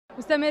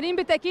مستمرين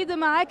بالتاكيد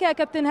معاك يا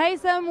كابتن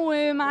هيثم،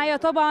 ومعايا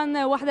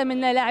طبعا واحده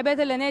من لاعبات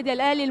النادي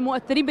الاهلي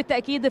المؤثرين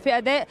بالتاكيد في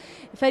اداء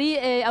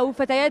فريق او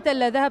فتيات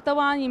الذهب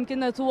طبعا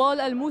يمكن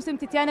طوال الموسم،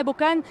 تاتيانا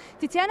بوكان.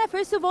 تاتيانا,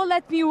 first of all,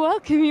 let me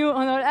welcome you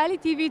on our Ali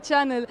TV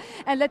channel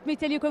and let me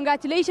tell you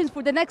congratulations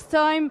for the next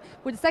time,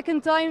 for the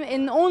second time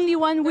in only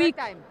 1 week.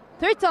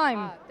 Third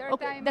time. Third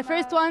okay. time. The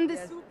first one, the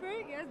yes. super.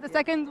 Yes. The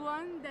second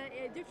one, the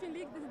Egyptian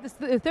League. This is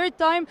the third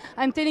time.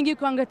 I'm telling you,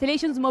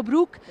 congratulations,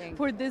 Mabrouk,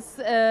 for this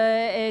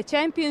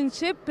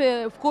championship.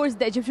 Of course,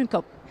 the Egyptian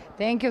Cup.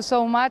 Thank you so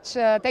much.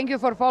 Thank you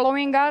for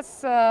following us.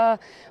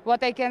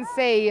 What I can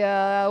say,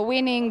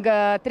 winning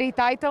 3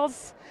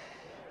 titles,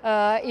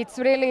 it's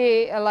really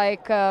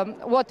like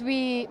what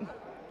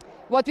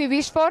we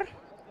wish for.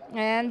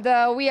 And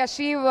we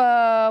achieve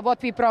what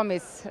we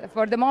promise.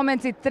 For the moment,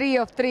 it's 3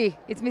 of 3.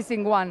 It's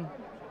missing 1.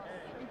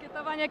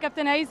 طبعا يا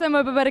كابتن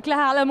هيثم ببارك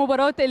لها على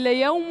مباراه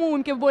اليوم،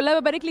 ويمكن بقول لها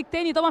ببارك لك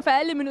تاني طبعا في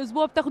اقل من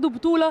اسبوع بتاخدوا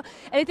بطوله.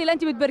 قالت لي لا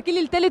انت بتباركي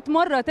لي لثالث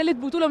مره، ثالث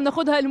بطوله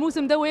بناخدها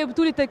الموسم ده، وهي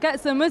بطوله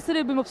كاس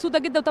مصر. مبسوطه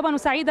جدا طبعا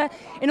وسعيده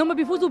ان هم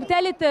بيفوزوا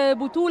بثالث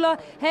بطوله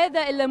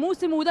هذا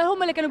الموسم، وده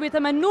هم اللي كانوا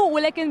بيتمنوه،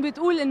 ولكن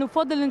بتقول انه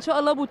فاضل ان شاء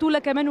الله بطوله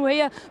كمان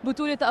وهي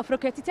بطوله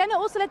افريقيا. تاتيانا,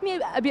 also let me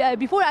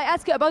before I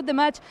ask you about the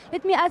match,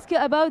 let me ask you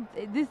about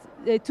this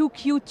 2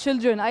 cute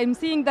children. I'm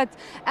seeing that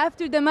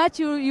after the match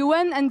you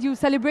went and you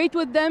celebrate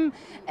with them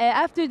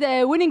after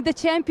winning the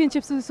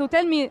championship. So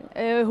tell me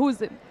who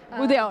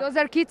they are. Those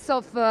are kids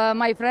of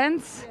my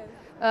friends.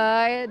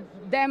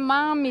 Their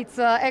mom, it's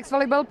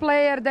ex-volleyball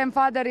player. Their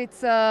father,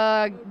 it's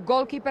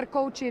goalkeeper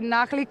coach in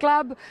Ahli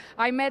Club.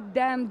 I met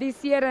them this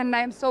year and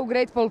I'm so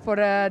grateful for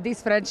this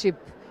friendship.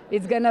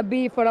 It's gonna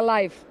be for a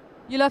life.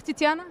 You love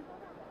Tatiana?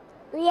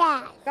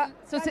 Yes.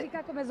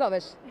 Kako me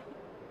zoveš?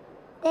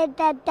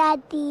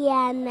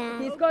 Tatiana.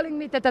 He's calling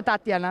me Tata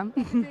Tatiana.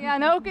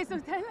 Tatiana, okay, so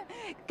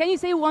can you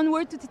say one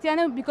word to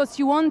Tatiana because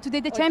she won today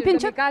the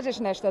championship? Da mi kažeš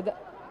nešto,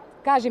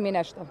 kaži mi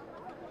nešto.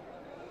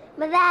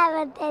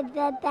 Bravo,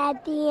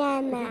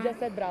 Tatiana. You just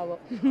said bravo.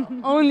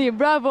 Only,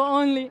 bravo,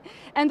 only.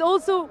 And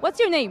also, what's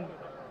your name?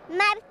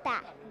 Marta.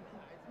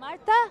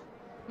 Marta?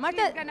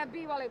 Marta? She's gonna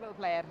be a volleyball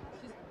player.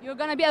 You're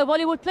gonna be a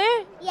volleyball player?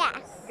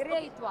 Yes.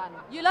 Great one.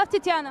 You love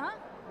Tatiana, huh?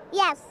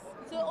 Yes.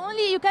 So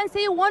only you can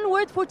say one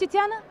word for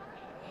Tatiana?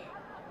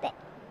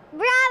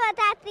 Bravo,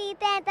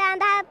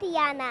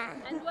 Tatiana.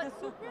 And what's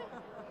super?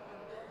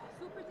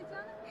 Super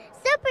Tatiana?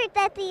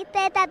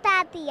 Super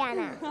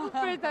Tatiana.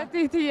 Super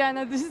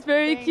Tatiana. This is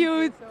very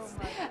cute.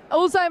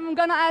 Also, I'm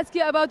gonna ask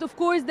you about, of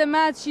course, the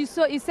match. You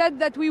said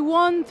that we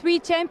won 3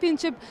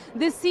 championships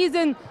this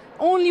season.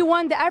 Only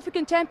won the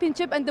African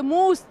championship and the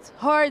most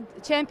hard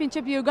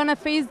championship you're gonna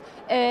face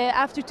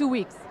after 2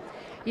 weeks.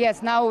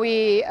 Yes, now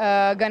we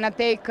gonna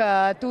take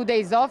 2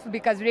 days off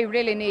because we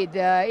really need.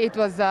 It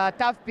was a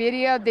tough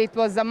period. It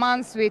was a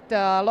month with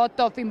a lot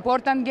of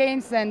important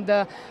games and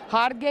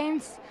hard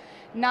games.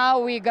 Now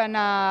we're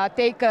gonna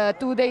take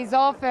 2 days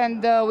off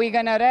and we're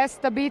gonna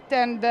rest a bit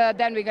and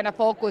then we're gonna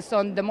focus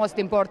on the most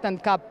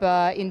important cup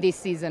in this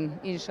season,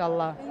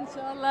 inshallah. ان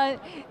شاء الله.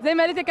 زي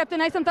ما قالت يا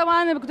كابتن هيثم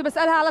طبعا كنت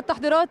بسالها على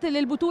التحضيرات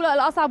للبطوله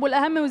الاصعب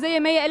والاهم، وزي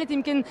ما هي قالت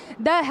يمكن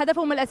ده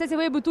هدفهم الاساسي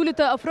وهي بطوله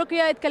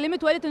افريقيا.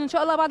 اتكلمت وقالت ان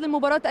شاء الله بعد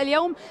المباراه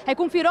اليوم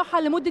هيكون في راحه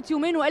لمده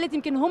يومين، وقالت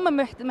يمكن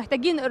هم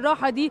محتاجين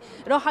الراحه دي،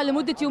 راحه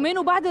لمده يومين،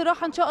 وبعد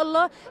الراحه ان شاء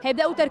الله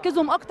هيبداوا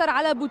تركيزهم اكتر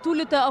على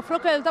بطوله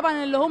افريقيا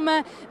طبعا اللي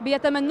هم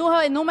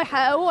بيتمنوها ان هم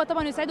يحققوها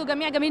طبعا يسعدوا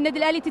جميع جماهير النادي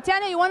الاهلي.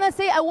 Tatiana, you wanna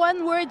say a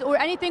one word or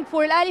anything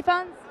for Al-Ahli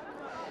fans?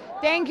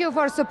 Thank you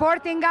for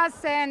supporting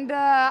us and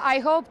I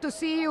hope to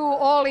see you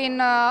all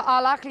in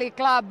Al-Ahli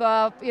Club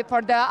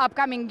for the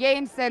upcoming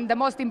games and the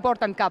most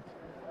important cup.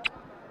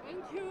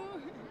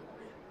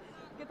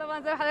 طبعا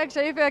زي ما حضرتك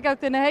شايفه يا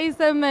كابتن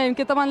هيثم،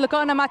 يمكن طبعا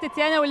لقائنا مع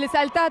تاتيانا واللي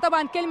سالتها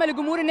طبعا كلمه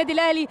لجمهور النادي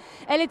الاهلي،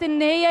 قالت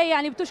ان هي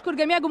يعني بتشكر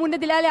جميع جمهور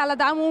النادي الاهلي على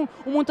دعمهم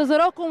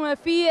ومنتظراكم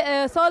في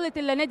صاله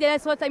النادي الاهلي،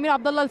 صاله الامير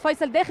عبد الله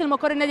الفيصل داخل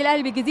مقر النادي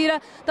الاهلي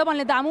بالجزيره، طبعا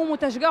لدعمهم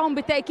وتشجيعهم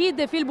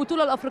بالتاكيد في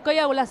البطوله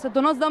الافريقيه واللي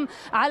ستنظم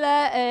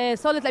على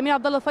صاله الامير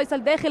عبد الله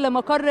الفيصل داخل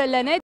مقر النادي.